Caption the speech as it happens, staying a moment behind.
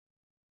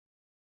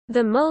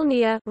The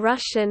Molniya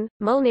Russian,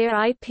 Molniya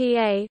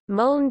IPA,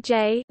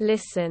 Moln-J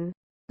listen,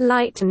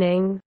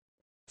 lightning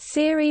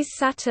series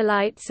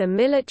satellites are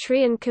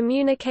military and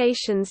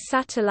communications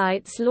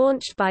satellites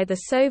launched by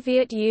the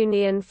Soviet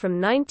Union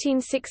from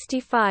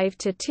 1965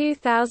 to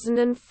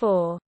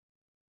 2004.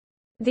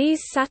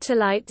 These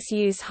satellites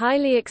use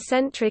highly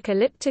eccentric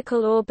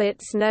elliptical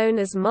orbits known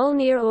as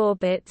Molniya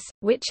orbits,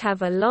 which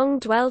have a long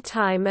dwell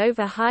time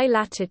over high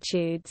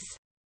latitudes.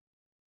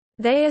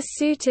 They are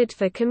suited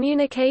for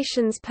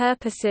communications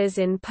purposes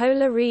in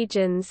polar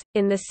regions,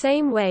 in the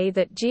same way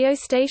that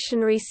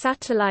geostationary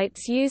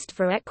satellites used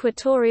for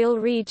equatorial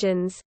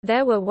regions.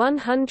 There were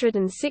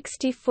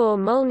 164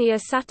 Molniya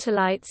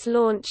satellites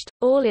launched,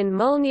 all in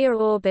Molniya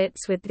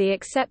orbits with the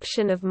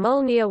exception of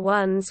Molniya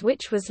 1,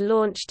 which was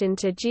launched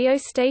into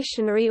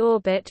geostationary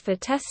orbit for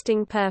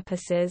testing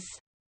purposes.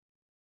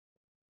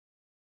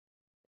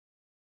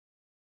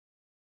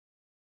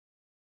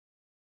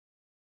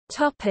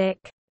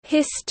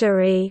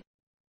 History.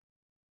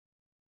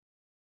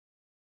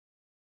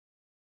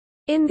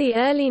 In the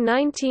early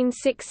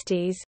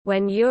 1960s,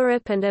 when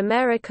Europe and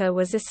America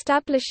was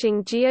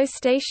establishing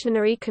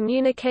geostationary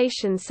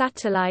communication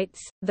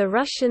satellites, the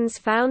Russians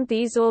found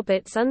these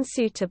orbits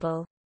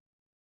unsuitable.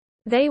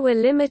 They were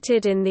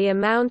limited in the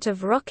amount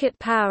of rocket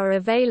power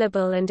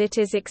available, and it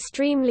is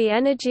extremely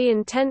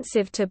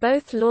energy-intensive to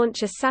both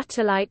launch a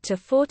satellite to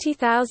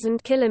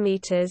 40,000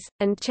 km,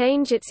 and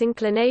change its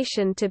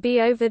inclination to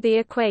be over the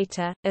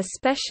equator,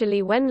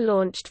 especially when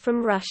launched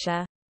from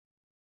Russia.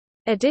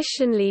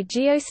 Additionally,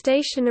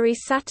 geostationary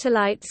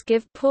satellites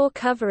give poor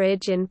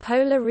coverage in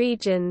polar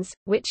regions,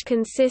 which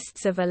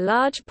consists of a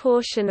large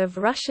portion of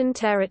Russian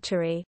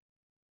territory.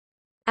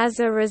 As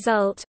a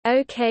result,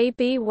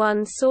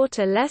 OKB-1 sought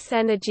a less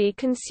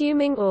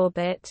energy-consuming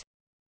orbit.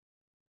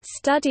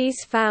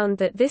 Studies found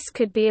that this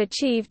could be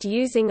achieved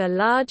using a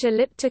large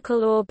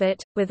elliptical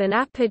orbit, with an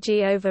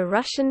apogee over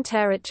Russian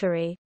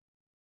territory.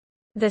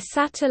 The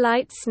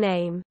satellite's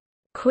name,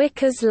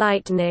 "Quick as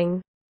Lightning",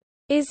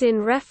 is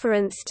in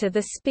reference to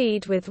the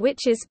speed with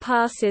which it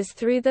passes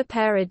through the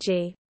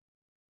perigee.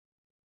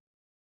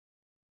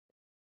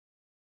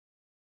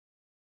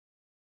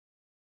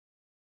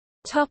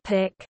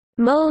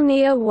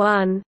 Molniya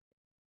 1.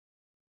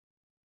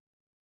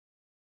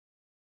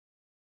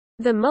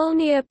 The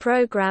Molniya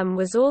program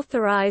was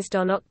authorized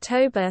on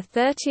October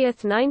 30,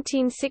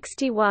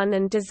 1961,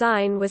 and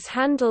design was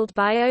handled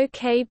by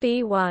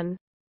OKB-1.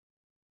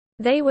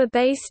 They were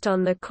based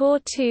on the Core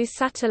 2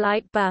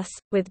 satellite bus,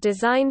 with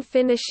design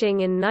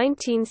finishing in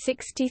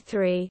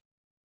 1963.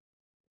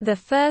 The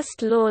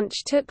first launch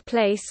took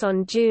place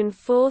on June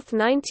 4,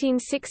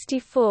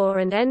 1964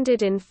 and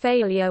ended in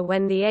failure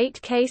when the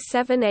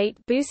 8K-78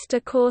 booster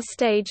core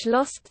stage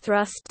lost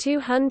thrust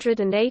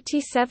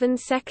 287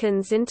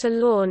 seconds into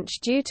launch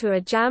due to a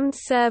jammed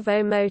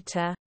servo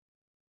motor.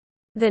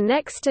 The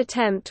next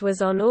attempt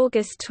was on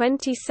August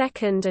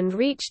 22 and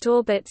reached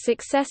orbit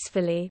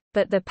successfully,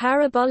 but the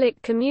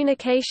parabolic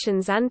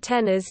communications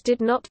antennas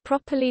did not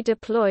properly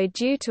deploy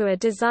due to a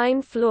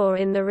design flaw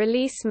in the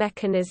release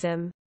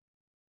mechanism.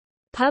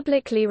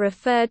 Publicly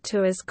referred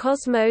to as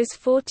Cosmos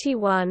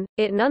 41,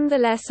 it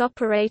nonetheless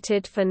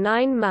operated for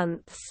 9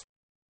 months.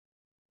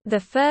 The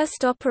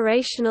first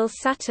operational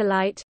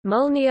satellite,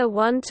 Molniya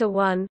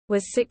 1-1,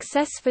 was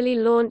successfully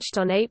launched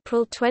on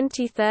April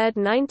 23,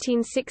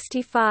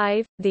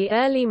 1965. The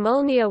early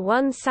Molniya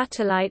 1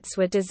 satellites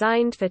were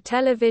designed for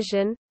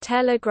television,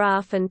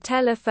 telegraph, and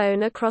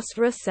telephone across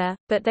Russia,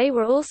 but they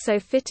were also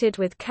fitted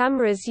with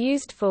cameras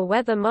used for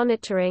weather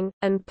monitoring,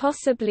 and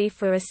possibly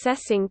for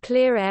assessing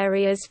clear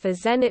areas for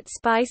Zenit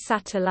spy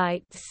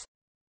satellites.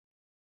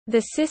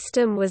 The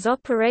system was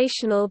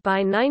operational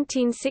by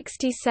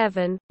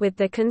 1967. With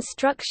the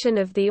construction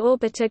of the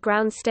orbiter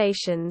ground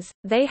stations,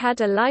 they had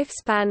a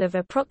lifespan of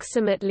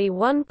approximately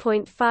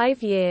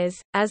 1.5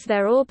 years, as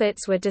their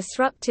orbits were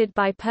disrupted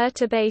by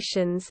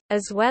perturbations,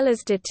 as well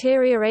as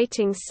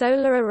deteriorating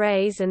solar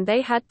arrays, and they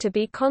had to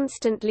be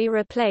constantly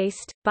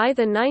replaced. By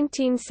the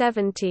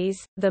 1970s,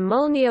 the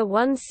Molniya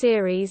 1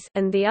 series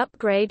and the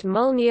upgrade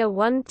Molniya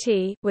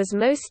 1T was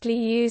mostly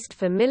used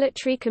for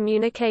military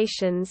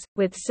communications,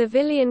 with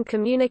civilian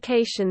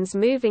communications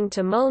moving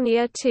to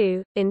Molniya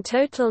 2. In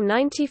total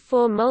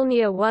 94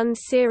 Molniya 1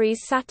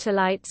 series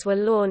satellites were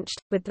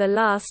launched, with the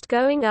last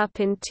going up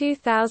in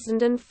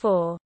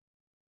 2004.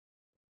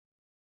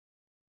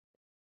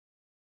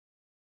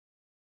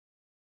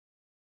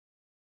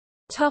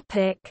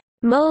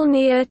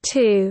 Molniya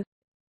 2.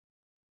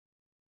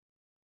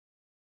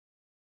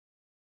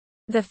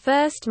 The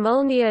first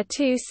Molniya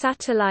 2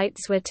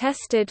 satellites were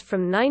tested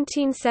from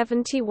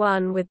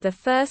 1971, with the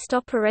first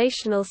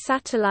operational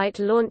satellite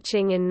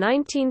launching in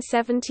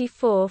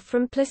 1974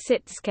 from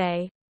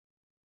Plesetsk.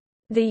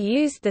 They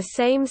used the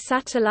same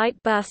satellite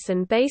bus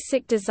and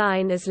basic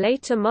design as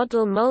later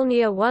model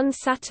Molniya 1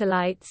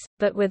 satellites,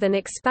 but with an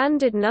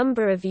expanded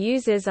number of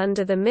users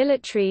under the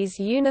military's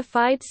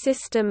Unified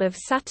System of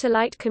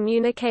Satellite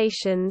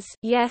Communications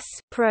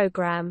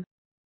program.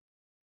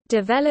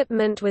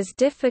 Development was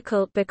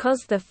difficult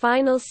because the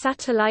final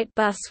satellite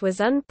bus was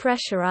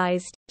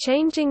unpressurized,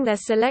 changing their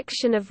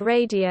selection of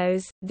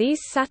radios. These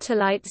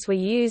satellites were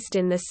used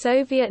in the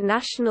Soviet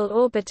National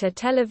Orbiter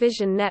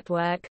television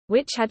network,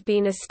 which had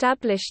been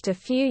established a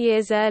few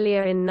years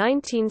earlier in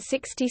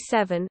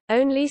 1967.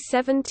 Only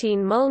 17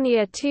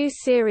 Molniya II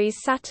series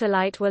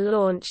satellite were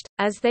launched,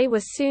 as they were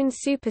soon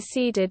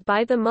superseded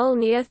by the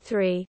Molniya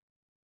III.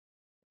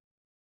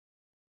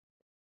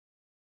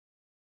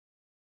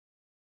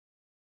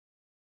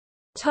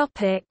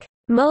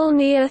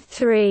 Molniya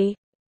III.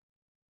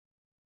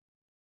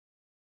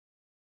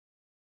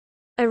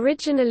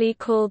 Originally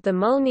called the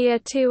Molniya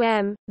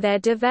 2M, their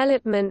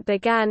development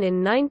began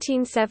in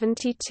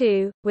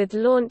 1972, with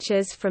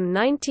launches from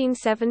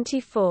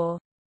 1974.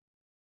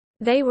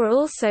 They were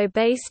also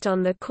based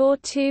on the Core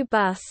 2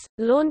 bus,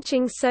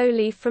 launching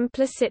solely from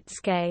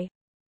Plesetsk.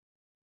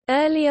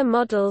 Earlier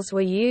models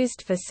were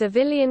used for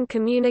civilian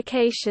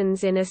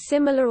communications in a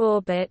similar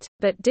orbit,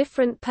 but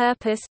different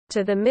purpose,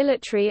 to the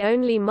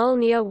military-only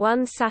Molniya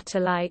 1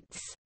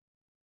 satellites.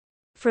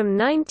 From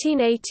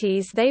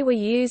 1980s they were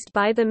used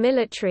by the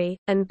military,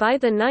 and by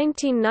the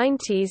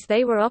 1990s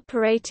they were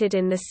operated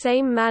in the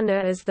same manner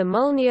as the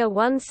Molniya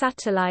 1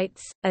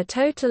 satellites. A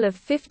total of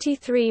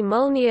 53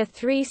 Molniya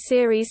 3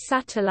 series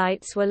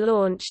satellites were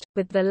launched,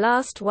 with the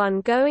last one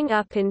going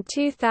up in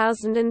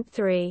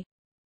 2003.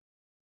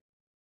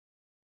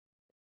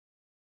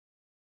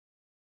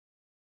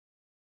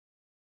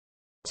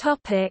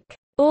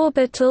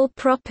 Orbital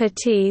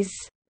properties.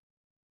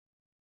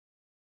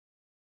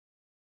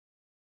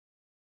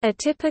 A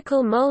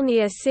typical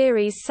Molniya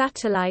series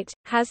satellite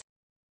has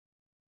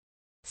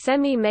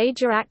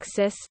semi-major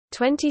axis,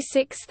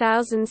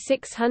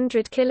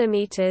 26,600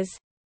 km,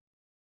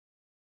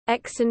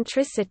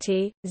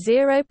 eccentricity,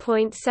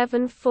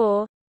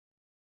 0.74,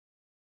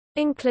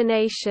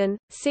 inclination,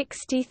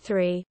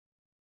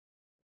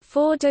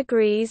 63.4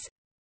 degrees,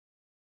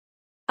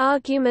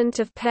 argument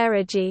of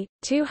perigee,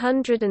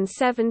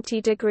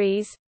 270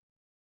 degrees,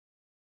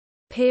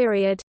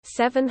 period,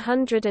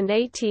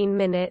 718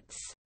 minutes.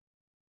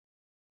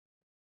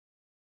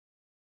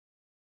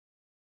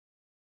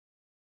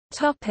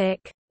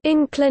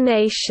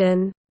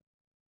 Inclination.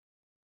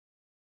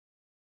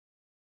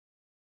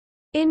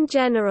 In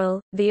general,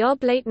 the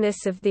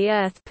oblateness of the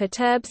Earth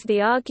perturbs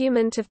the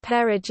argument of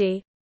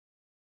perigee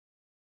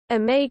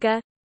omega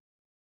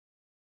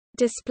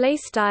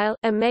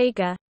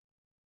omega,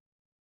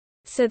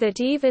 so that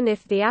even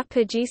if the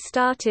apogee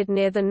started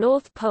near the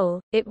North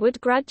Pole, it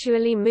would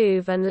gradually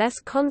move unless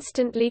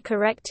constantly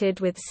corrected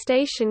with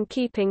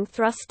station-keeping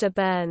thruster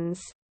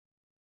burns.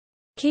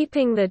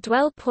 Keeping the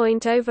dwell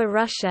point over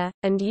Russia,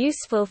 and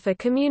useful for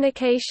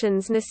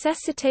communications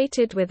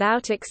necessitated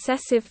without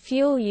excessive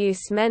fuel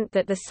use, meant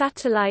that the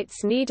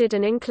satellites needed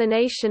an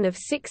inclination of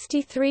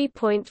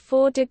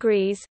 63.4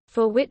 degrees,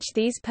 for which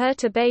these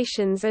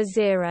perturbations are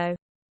zero.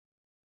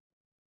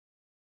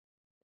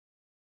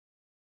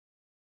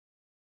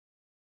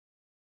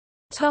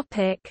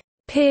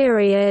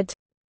 Period.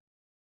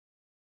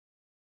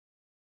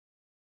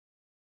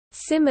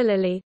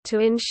 Similarly, to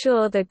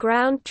ensure the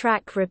ground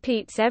track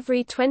repeats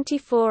every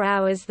 24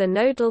 hours, the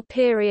nodal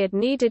period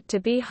needed to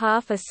be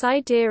half a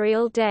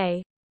sidereal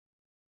day.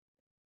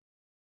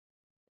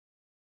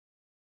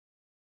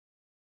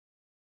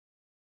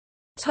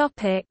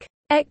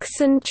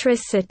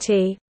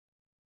 Eccentricity.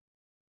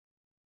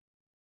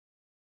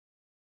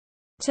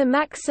 To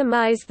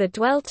maximize the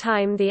dwell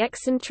time, the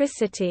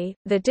eccentricity,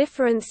 the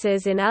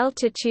differences in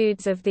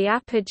altitudes of the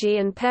apogee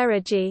and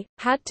perigee,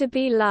 had to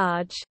be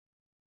large.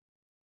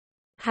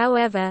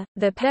 However,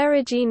 the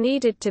perigee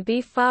needed to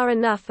be far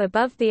enough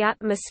above the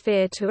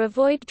atmosphere to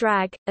avoid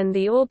drag, and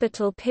the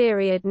orbital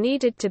period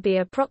needed to be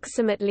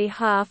approximately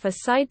half a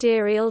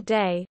sidereal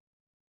day.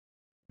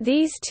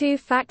 These two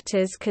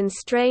factors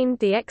constrained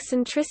the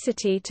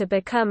eccentricity to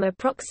become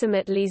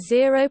approximately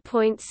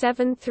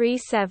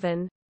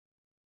 0.737.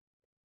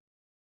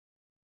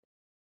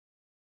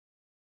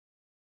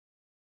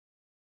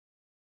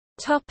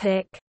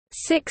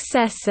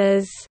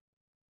 Successors.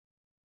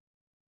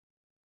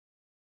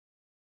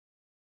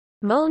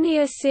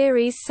 Molniya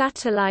series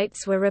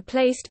satellites were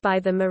replaced by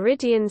the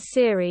Meridian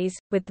series,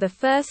 with the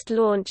first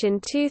launch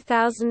in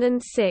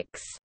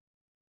 2006.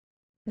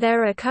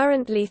 There are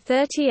currently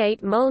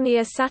 38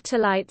 Molniya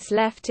satellites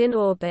left in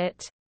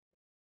orbit.